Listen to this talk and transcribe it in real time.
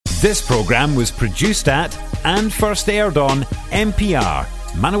This programme was produced at and first aired on MPR,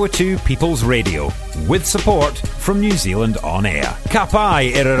 Manawatū People's Radio, with support from New Zealand On Air. Ka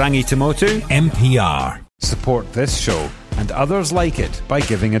pai irarangi te motu, MPR. Support this show and others like it by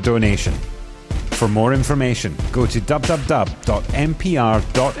giving a donation. For more information, go to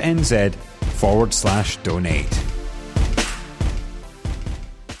www.mpr.nz/donate.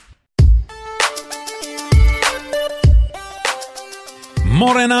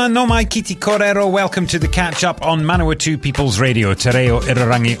 Morena no mai kiti korero. Welcome to the Catchup on Manawatū People's Radio. Te reo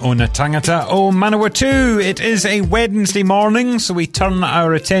irarangi o na tangata o Manawatū. It is a Wednesday morning, so we turn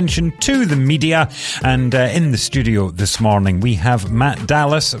our attention to the media. And in the studio this morning, we have Matt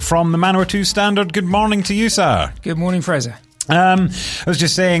Dallas from the Manawatū Standard. Good morning to you, sir. Good morning, Fraser. I was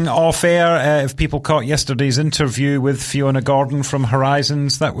just saying off air, if people caught yesterday's interview with Fiona Gordon from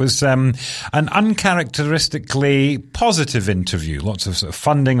Horizons, that was an uncharacteristically positive interview. Lots of sort of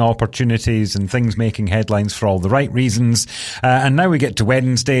funding opportunities and things making headlines for all the right reasons. And now we get to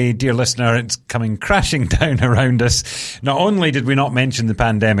Wednesday, dear listener, it's coming crashing down around us. Not only did we not mention the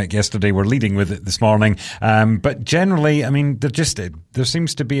pandemic yesterday, we're leading with it this morning, but generally, I mean, there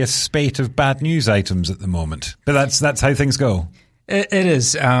seems to be a spate of bad news items at the moment. But that's how things go. It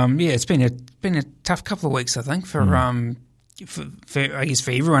is. It's been a tough couple of weeks, I think, for I guess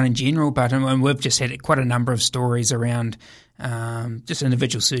for everyone in general. But we've just had quite a number of stories around just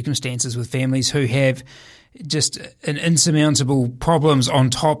individual circumstances with families who have just an insurmountable problems on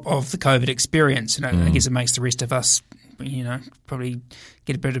top of the COVID experience. And I guess it makes the rest of us, probably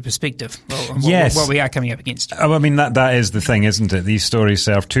get a bit of perspective on what we are coming up against. I mean, that is the thing, isn't it? These stories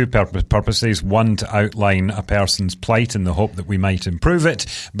serve two purposes. One, to outline a person's plight in the hope that we might improve it,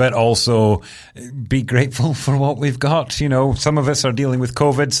 but also be grateful for what we've got. Some of us are dealing with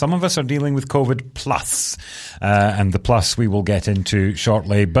COVID, some of us are dealing with COVID plus, and the plus we will get into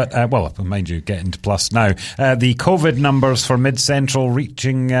shortly. But, mind you, get into plus now. The COVID numbers for Mid Central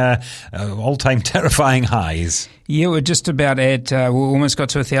reaching all-time terrifying highs. Yeah, we're just about we almost got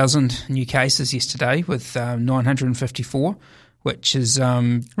to 1,000 new cases yesterday with 954, which is...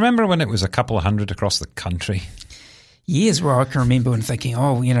 Remember when it was a couple of hundred across the country? Years where I can remember and thinking,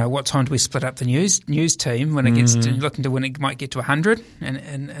 what time do we split up the news team when it gets to, looking to when it might get to 100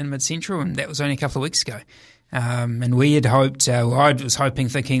 in Mid Central, and that was only a couple of weeks ago. And we had hoped, I was hoping,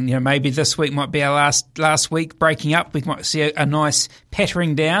 thinking, maybe this week might be our last week breaking up. We might see a nice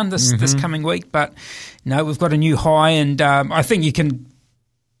pattering down this coming week, but no, we've got a new high, and I think you can,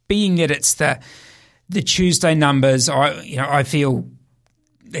 being that it's the Tuesday numbers, I feel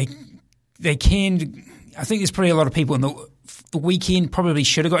they can. I think there's probably a lot of people in the weekend probably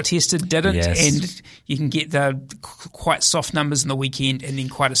should have got tested, didn't, and you can get the quite soft numbers in the weekend and then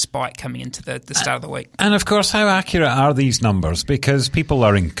quite a spike coming into the start of the week. And of course, how accurate are these numbers? Because people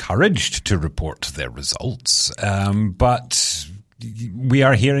are encouraged to report their results, but we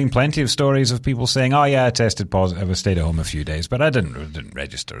are hearing plenty of stories of people saying, "Oh yeah, I tested positive, I stayed at home a few days, but I didn't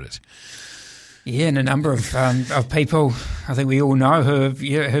register it." Yeah, and a number of people, I think we all know, who have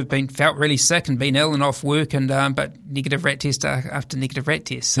felt really sick and been ill and off work, and but negative rat test after negative rat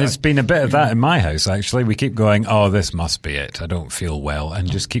test. So, there's been a bit of that in my house, actually. We keep going, "Oh, this must be it. I don't feel well,"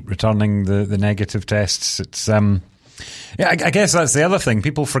 and just keep returning the negative tests. It's I guess that's the other thing.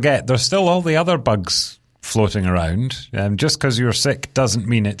 People forget there's still all the other bugs floating around. Just because you're sick doesn't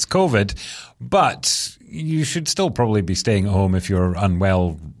mean it's COVID, but you should still probably be staying at home if you're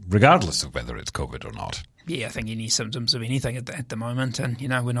unwell, regardless of whether it's COVID or not. Yeah, I think any symptoms of anything at the moment, and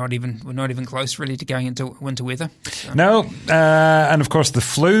we're not even close really to going into winter weather. So. No, and of course the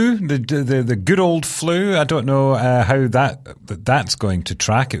flu, the good old flu. I don't know how that's going to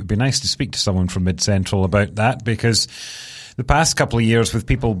track. It would be nice to speak to someone from Mid Central about that, because the past couple of years, with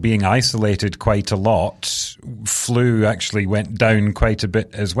people being isolated quite a lot, flu actually went down quite a bit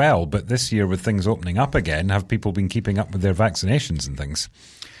as well. But this year, with things opening up again, have people been keeping up with their vaccinations and things?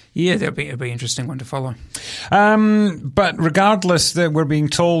 Yeah, it'll be an interesting one to follow. But regardless, we're being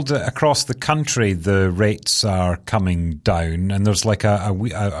told that across the country the rates are coming down, and there's like a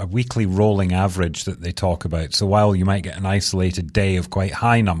weekly rolling average that they talk about. So while you might get an isolated day of quite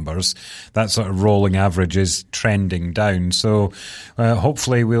high numbers, that sort of rolling average is trending down. So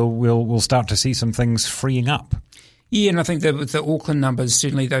hopefully we'll start to see some things freeing up. Yeah, and I think that with the Auckland numbers,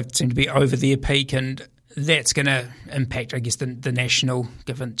 certainly they seem to be over their peak, and that's going to impact, I guess, the national,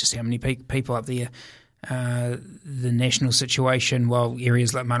 given just how many people up there, the national situation, while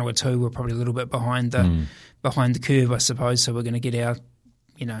areas like Manawatū were probably a little bit behind the curve, I suppose. So we're going to get our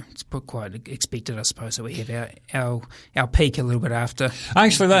it's quite expected, I suppose, that we had our peak a little bit after.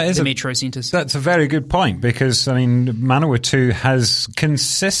 Actually, that is the metro centres. That's a very good point, because Manawatū has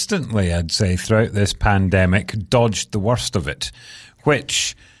consistently, I'd say, throughout this pandemic, dodged the worst of it.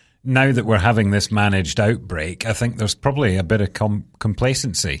 Which, now that we're having this managed outbreak, I think there's probably a bit of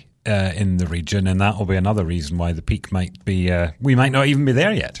complacency in the region, and that will be another reason why the peak might be. We might not even be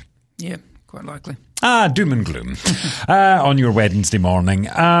there yet. Yeah, quite likely. Doom and gloom on your Wednesday morning.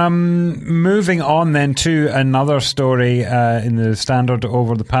 Moving on then to another story in the Standard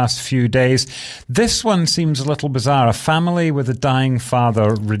over the past few days. This one seems a little bizarre. A family with a dying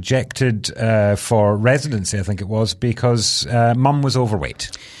father rejected for residency, I think it was, because mum was overweight.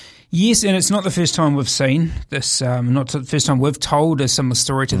 Yes, and it's not the first time we've seen this, not the first time we've told a similar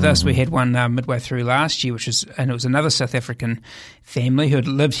story to this. We had one midway through last year, and it was another South African family who had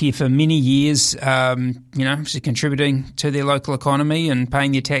lived here for many years, contributing to their local economy and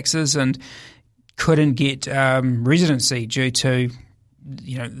paying their taxes, and couldn't get residency due to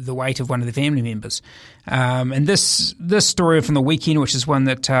the weight of one of the family members. And this story from the weekend, which is one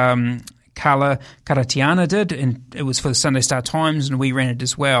that Kala Karatiana did, and it was for the Sunday Star Times, and we ran it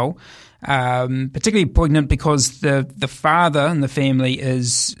as well. Particularly poignant because the father in the family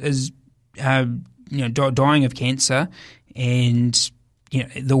is dying of cancer, and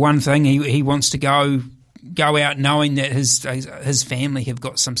the one thing he wants to go out knowing that his family have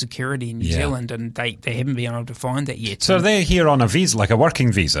got some security in New Zealand, and they haven't been able to find that yet. So they're here on a visa, like a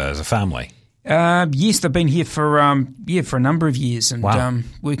working visa, as a family. Yes, they've been here for a number of years, and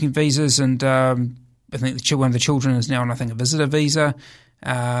working visas, and I think one of the children is now on, I think, a visitor visa,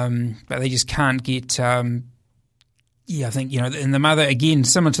 but they just can't get. I think and the mother, again,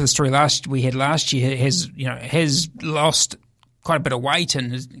 similar to the story we had last year, has lost quite a bit of weight,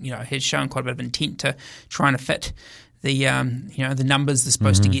 and has shown quite a bit of intent to trying to fit the numbers they're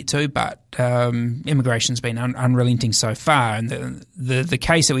supposed to get to, but immigration's been unrelenting so far. And the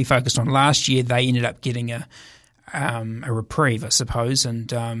case that we focused on last year, they ended up getting a reprieve, I suppose,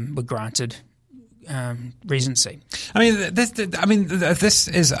 and were granted residency. This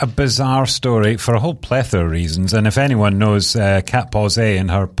is a bizarre story for a whole plethora of reasons. And if anyone knows Kat Posey and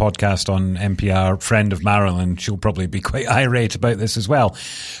her podcast on NPR, Friend of Marilyn, she'll probably be quite irate about this as well.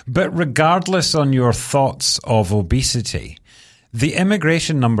 But regardless on your thoughts of obesity, the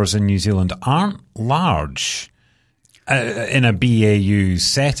immigration numbers in New Zealand aren't large. In a BAU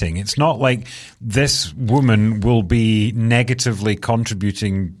setting, it's not like this woman will be negatively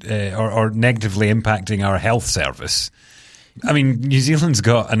contributing or negatively impacting our health service. I mean, New Zealand's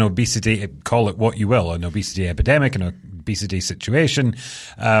got an obesity, call it what you will, an obesity epidemic, an obesity situation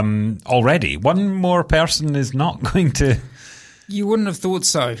already. One more person is not going to... You wouldn't have thought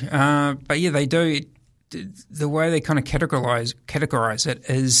so. But yeah, they do. The way they kind of categorize it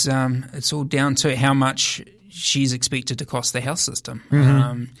is it's all down to how much she's expected to cost the health system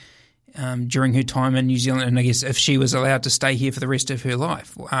during her time in New Zealand. And I guess if she was allowed to stay here for the rest of her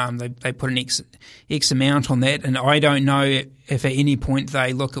life, they put an X amount on that. And I don't know if at any point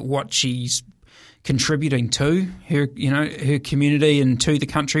they look at what she's contributing to her, her community and to the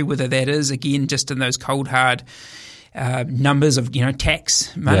country, whether that is, again, just in those cold, hard numbers of,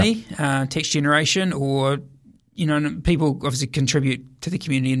 tax money, tax generation, or people obviously contribute to the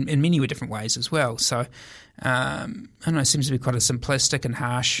community in many different ways as well. So I don't know, it seems to be quite a simplistic and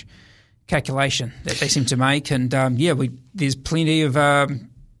harsh calculation that they seem to make. And there's plenty of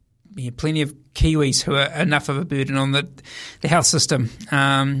Kiwis who are enough of a burden on the health system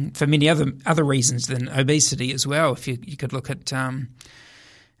for many other reasons than obesity as well. If you could look at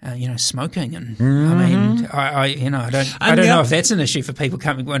smoking, and I don't know if that's an issue for people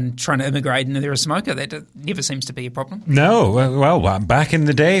coming when trying to immigrate and they're a smoker. That never seems to be a problem. No, well, back in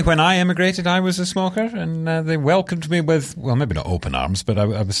the day when I immigrated, I was a smoker, and they welcomed me with, well, maybe not open arms, but I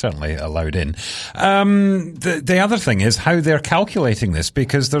was certainly allowed in. The other thing is how they're calculating this,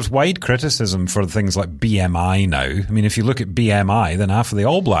 because there's wide criticism for things like BMI now. I mean, if you look at BMI, then half of the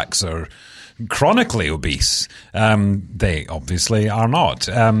All Blacks are chronically obese. They obviously are not.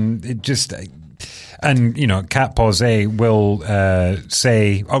 Kat Posey will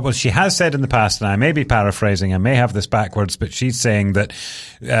say, she has said in the past, and I may be paraphrasing, I may have this backwards, but she's saying that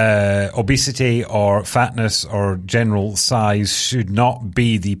obesity or fatness or general size should not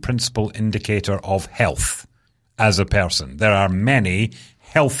be the principal indicator of health as a person. There are many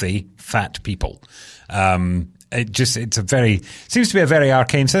healthy fat people. Seems to be a very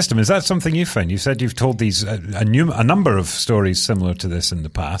arcane system. Is that something you found? You said you've told these a number of stories similar to this in the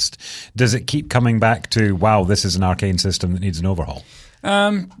past. Does it keep coming back to, wow, this is an arcane system that needs an overhaul?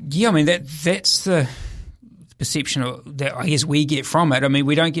 That's the perception that I guess we get from it. I mean,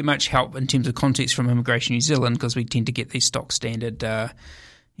 we don't get much help in terms of context from Immigration New Zealand because we tend to get these stock standard,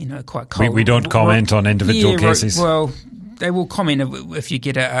 quite cold. We don't comment on individual cases. Well, they will comment if you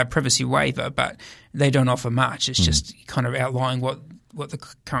get a privacy waiver, but they don't offer much. It's just kind of outlining what the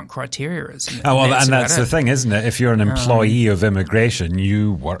current criteria is. And that's the thing, isn't it? If you're an employee of immigration,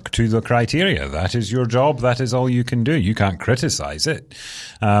 you work to the criteria. That is your job. That is all you can do. You can't criticise it.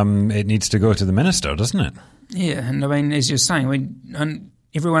 It needs to go to the minister, doesn't it? Yeah, and I mean, as you're saying,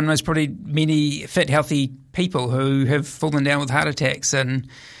 everyone knows probably many fit, healthy people who have fallen down with heart attacks, and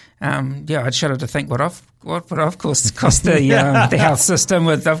I'd shudder to think what I've cost the health system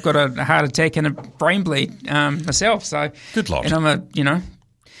with. I've got a heart attack and a brain bleed myself. So good Lord. And I'm a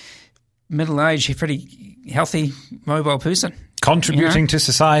middle-aged, pretty healthy, mobile person, contributing to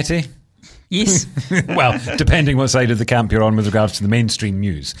society. Yes. Well, depending what side of the camp you're on with regards to the mainstream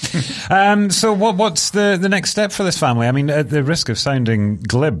news. So what's the next step for this family? I mean, at the risk of sounding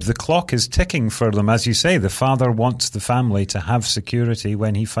glib, the clock is ticking for them. As you say, the father wants the family to have security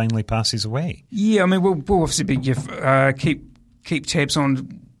when he finally passes away. Yeah, I mean, we'll obviously keep tabs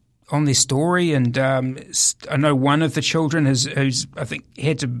on their story. And I know one of the children who's I think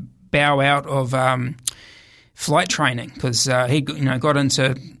had to bow out of flight training because he got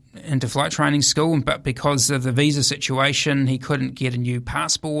into flight training school, but because of the visa situation, he couldn't get a new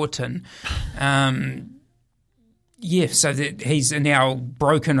passport, and so that he's now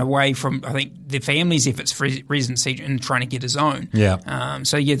broken away from, I think, the family's efforts for residency and trying to get his own. Yeah.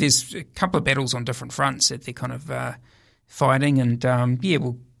 There's a couple of battles on different fronts that they're kind of fighting, and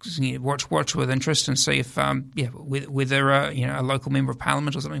we'll watch with interest and see if whether a local member of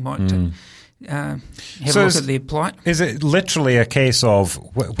parliament or something might. Have a look at their plight. Is it literally a case of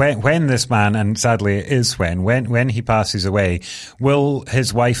when this man, and sadly it is when he passes away, will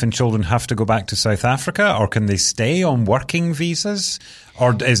his wife and children have to go back to South Africa, or can they stay on working visas,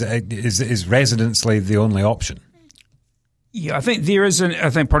 or is residency the only option? Yeah, I think there is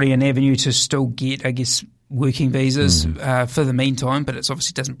probably an avenue to still get, I guess, working visas for the meantime, but it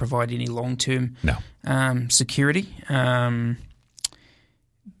obviously doesn't provide any long-term security.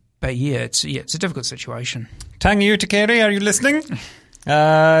 But it's a difficult situation. Tangi Utakere, are you listening?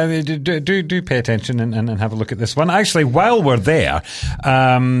 Do pay attention and have a look at this one. Actually, while we're there,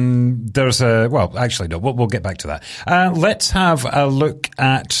 there's we'll get back to that. Let's have a look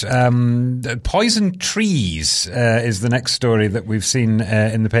at poison trees is the next story that we've seen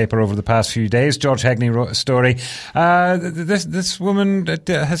in the paper over the past few days. George Hegney wrote a story. This woman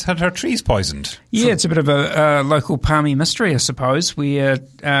has had her trees poisoned. Yeah, it's a bit of a local palmy mystery, I suppose.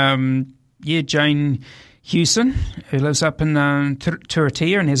 Jane Hewson, who lives up in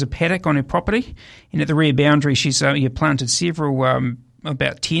Turitea and has a paddock on her property. And at the rear boundary, she's planted several,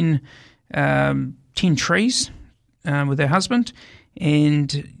 about 10 trees with her husband.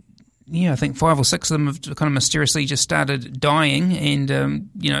 And, I think 5 or 6 of them have kind of mysteriously just started dying. And,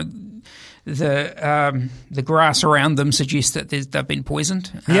 the grass around them suggests that they've been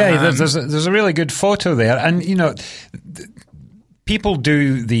poisoned. Yeah, there's a really good photo there. And, people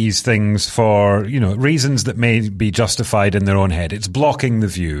do these things for, reasons that may be justified in their own head. It's blocking the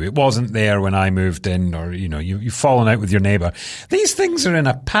view. It wasn't there when I moved in, or, you've fallen out with your neighbour. These things are in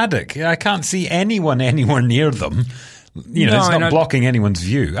a paddock. I can't see anyone anywhere near them. It's not blocking anyone's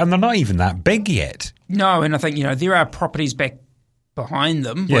view. And they're not even that big yet. No, and I think, there are properties back behind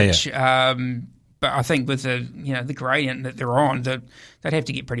them, which... But I think with the gradient that they're on, they'd have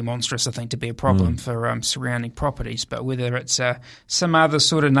to get pretty monstrous, I think, to be a problem for surrounding properties. But whether it's some other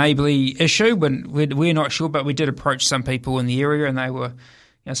sort of neighbourly issue, we're not sure. But we did approach some people in the area, and they were,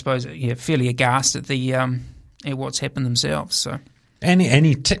 I suppose, fairly aghast at at what's happened themselves. So.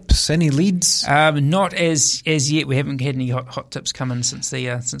 Any tips? Any leads? Not as yet. We haven't had any hot tips come in since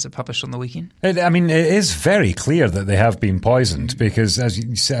it published on the weekend. It is very clear that they have been poisoned because, as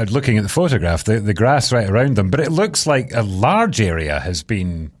you said, looking at the photograph, the grass right around them, but it looks like a large area has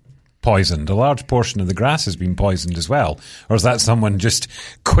been poisoned. A large portion of the grass has been poisoned as well. Or is that someone just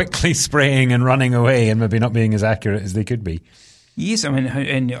quickly spraying and running away and maybe not being as accurate as they could be? Yes, I'm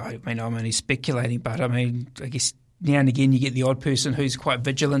only speculating, but I guess now and again you get the odd person who's quite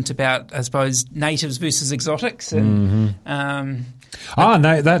vigilant about, I suppose, natives versus exotics. And,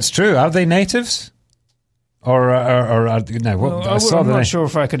 no, that's true. Are they natives? Or no? I'm not sure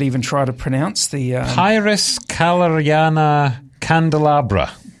if I could even try to pronounce the... Pyrus calariana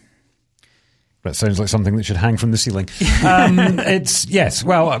candelabra. That sounds like something that should hang from the ceiling. It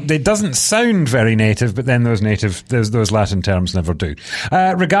doesn't sound very native, but then those Latin terms never do.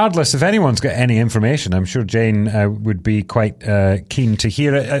 Regardless, if anyone's got any information, I'm sure Jane would be quite keen to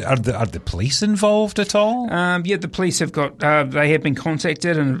hear it. Are the police involved at all? The police have got. They have been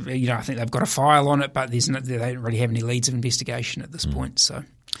contacted, and I think they've got a file on it, but they don't really have any leads of investigation at this point. So.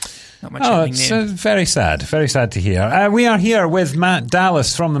 Not much happening there. It's very sad to hear. We are here with Matt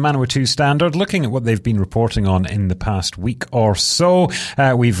Dallas from the Manawatū Standard, looking at what they've been reporting on in the past week or so.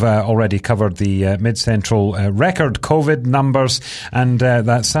 We've already covered the Mid Central record COVID numbers and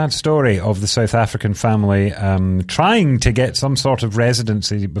that sad story of the South African family trying to get some sort of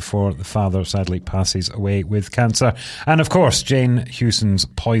residency before the father sadly passes away with cancer. And of course, Jane Hewson's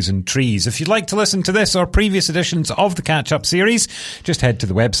Poison Trees. If you'd like to listen to this or previous editions of the Catchup series, just head to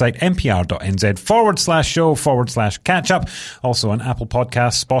the website npr.nz/show/catchup. Also on Apple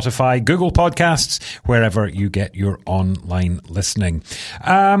Podcasts, Spotify, Google Podcasts, wherever you get your online listening.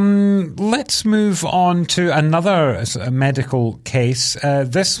 Let's move on to another medical case.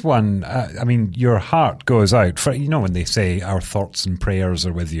 This one, your heart goes out for, when they say our thoughts and prayers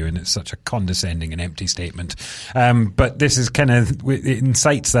are with you, and it's such a condescending and empty statement. But this is it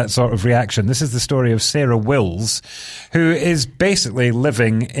incites that sort of reaction. This is the story of Sarah Wills, who is basically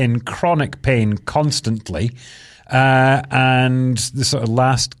living in chronic pain constantly, and the sort of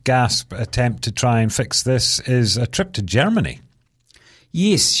last gasp attempt to try and fix this is a trip to Germany.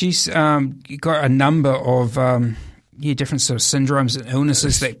 Yes, she's got a number of different sort of syndromes and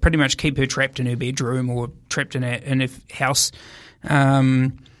illnesses that pretty much keep her trapped in her bedroom or trapped in her house.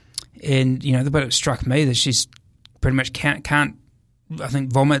 And the bit that struck me that she's pretty much can't I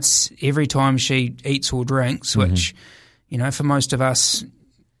think vomits every time she eats or drinks, which for most of us.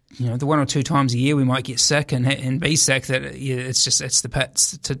 The 1 or 2 times a year we might get sick and be sick. It's the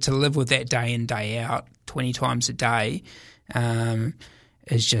pits. To live with that day in, day out, 20 times a day,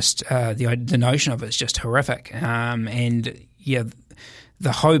 is just the notion of it is just horrific. The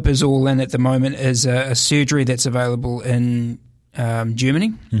hope is all in at the moment is a surgery that's available in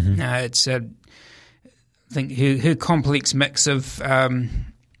Germany. It's I think her complex mix of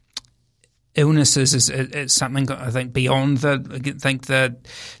illnesses is something I think beyond the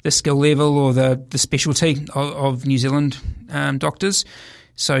skill level or the specialty of New Zealand doctors.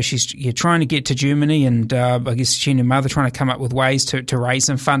 So she's trying to get to Germany, and I guess she and her mother trying to come up with ways to raise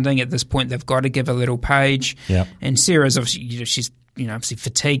some funding. At this point, they've got to give a little page. Yep. And Sarah's obviously she's obviously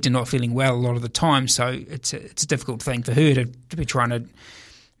fatigued and not feeling well a lot of the time. So it's a difficult thing for her to be trying to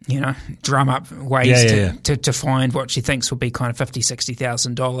drum up ways to find what she thinks will be kind of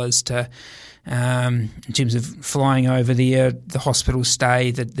 $50,000-$60,000 to in terms of flying over there, the hospital stay,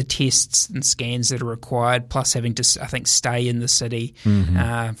 the tests and scans that are required, plus having to stay in the city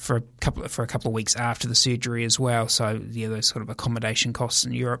for a couple of weeks after the surgery as well. So those sort of accommodation costs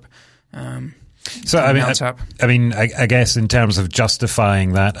in Europe. So I guess in terms of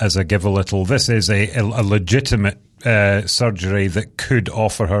justifying that as a give a little, this is a legitimate surgery that could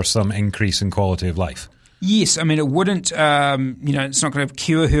offer her some increase in quality of life. Yes, it wouldn't. It's not going to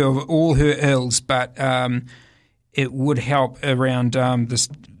cure her of all her ills, but it would help around this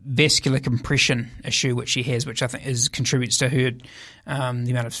vascular compression issue which she has, which I think contributes to her the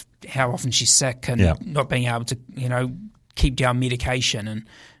amount of how often she's sick and not being able to keep down medication,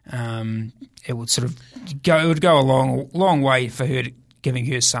 and it would sort of go a long way for her giving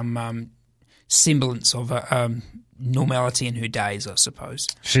her some semblance of normality in her days, I suppose.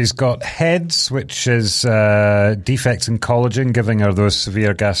 She's got HEADS, which is defects in collagen, giving her those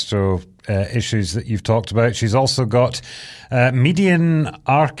severe gastro issues that you've talked about. She's also got median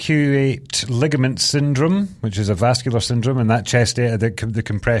arcuate ligament syndrome, which is a vascular syndrome, and that chest, the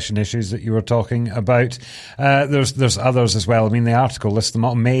compression issues that you were talking about. There's others as well. The article lists them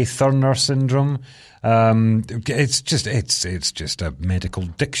all. May-Thurner syndrome. It's just a medical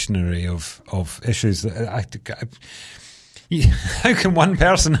dictionary of issues that how can one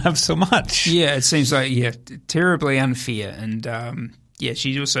person have so much? Yeah, it seems like terribly unfair, and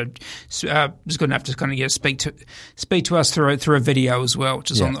she also was good enough to kind of speak to us through a video as well, which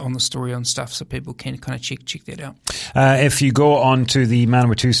is on the story on stuff, so people can kind of check that out. If you go on to the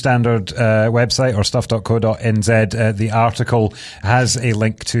Manawatū Standard website or stuff.co.nz, the article has a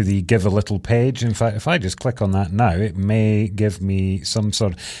link to the Give a Little page. In fact, if I just click on that now, it may give me some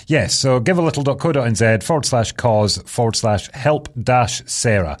sort of... Yes, so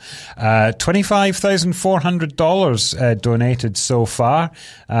givealittle.co.nz/cause/help-Sarah. $25,400 donated so far,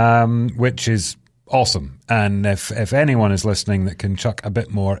 which is awesome. And if anyone is listening that can chuck a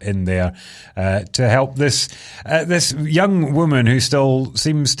bit more in there to help this young woman who still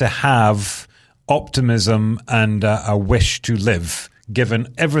seems to have optimism and a wish to live,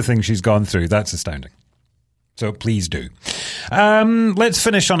 given everything she's gone through. That's astounding. So please do. Let's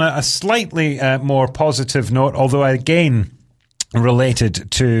finish on a slightly more positive note, although again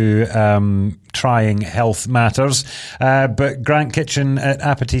related to trying health matters. But Grant Kitchen at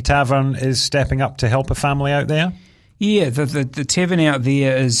Apiti Tavern is stepping up to help a family out there. Yeah, the tavern out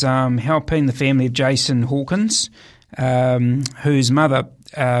there is helping the family of Jason Hawkins, whose mother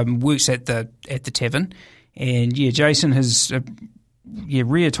works at the tavern. And yeah, Jason has a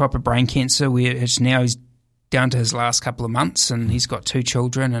rare type of brain cancer where it's now he's down to his last couple of months, and he's got 2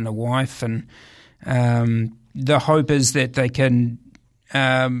 children and a wife, and the hope is that they can,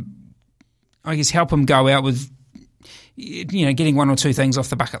 help him go out with, getting 1 or 2 things off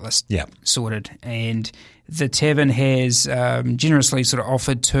the bucket list sorted. And the tavern has generously sort of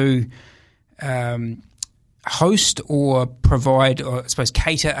offered to host or provide, or I suppose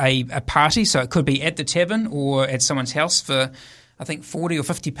cater a party. So it could be at the tavern or at someone's house for, I think, 40 or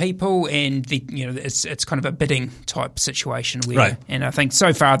 50 people, and it's kind of a bidding type situation where, right. And I think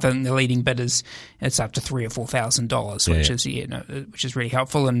so far the leading bid is it's up to $3,000 or $4,000, which is really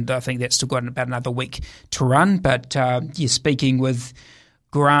helpful, and I think that's still got about another week to run. But speaking with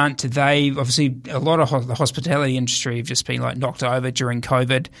Grant, they obviously a lot of the hospitality industry have just been like knocked over during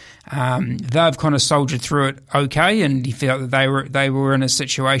COVID. They've kind of soldiered through it okay, and he felt that they were in a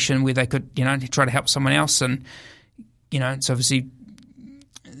situation where they could try to help someone else. And it's obviously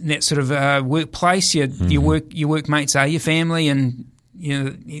in that sort of workplace, your workmates are your family, and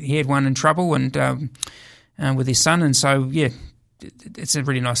he had one in trouble and with his son, and so it's a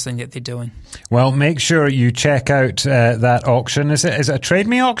really nice thing that they're doing. Well, make sure you check out that auction. Is it a Trade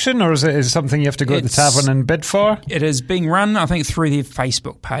Me auction, or is it something you have to go to the tavern and bid for? It is being run, I think, through their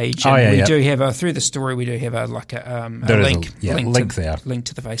Facebook page. And we do have through the story, we do have a link there. Link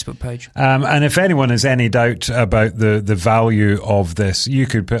to the Facebook page. And if anyone has any doubt about the value of this, you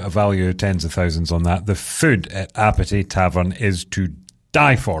could put a value of tens of thousands on that. The food at Apiti Tavern is to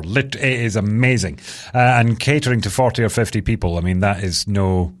die for. It is amazing. And catering to 40 or 50 people, I mean, that is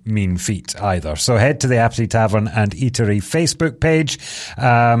no mean feat either. So head to the Apiti Tavern and Eatery Facebook page,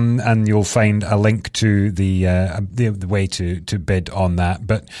 and you'll find a link to the way to bid on that.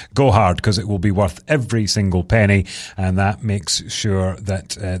 But go hard, because it will be worth every single penny, and that makes sure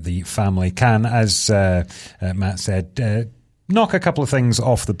that the family can, as Matt said, knock a couple of things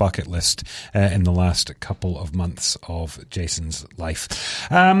off the bucket list in the last couple of months of Jason's life.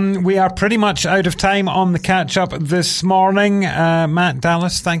 We are pretty much out of time on the catch-up this morning. Matt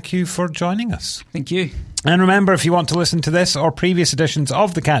Dallas, thank you for joining us. Thank you. And remember, if you want to listen to this or previous editions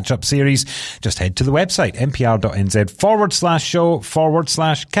of the Catch-Up series, just head to the website,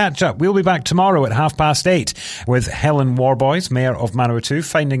 npr.nz/show/catch-up. We'll be back tomorrow at 8:30 with Helen Warboys, Mayor of Manawatū,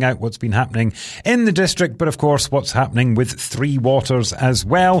 finding out what's been happening in the district, but of course what's happening with Three Waters as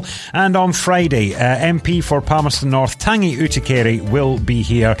well. And on Friday, MP for Palmerston North, Tangi Utikere, will be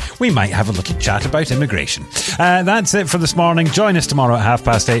here. We might have a little chat about immigration. That's it for this morning. Join us tomorrow at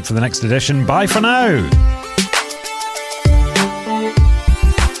 8:30 for the next edition. Bye for now.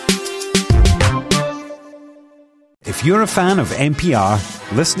 If you're a fan of NPR,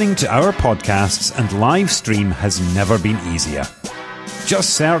 listening to our podcasts and live stream has never been easier. Just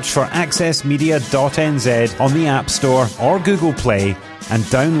search for accessmedia.nz on the App Store or Google Play and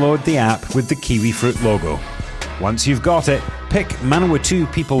download the app with the kiwi fruit logo. Once you've got it, pick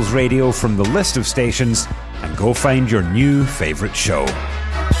Manawatū People's Radio from the list of stations and go find your new favourite show.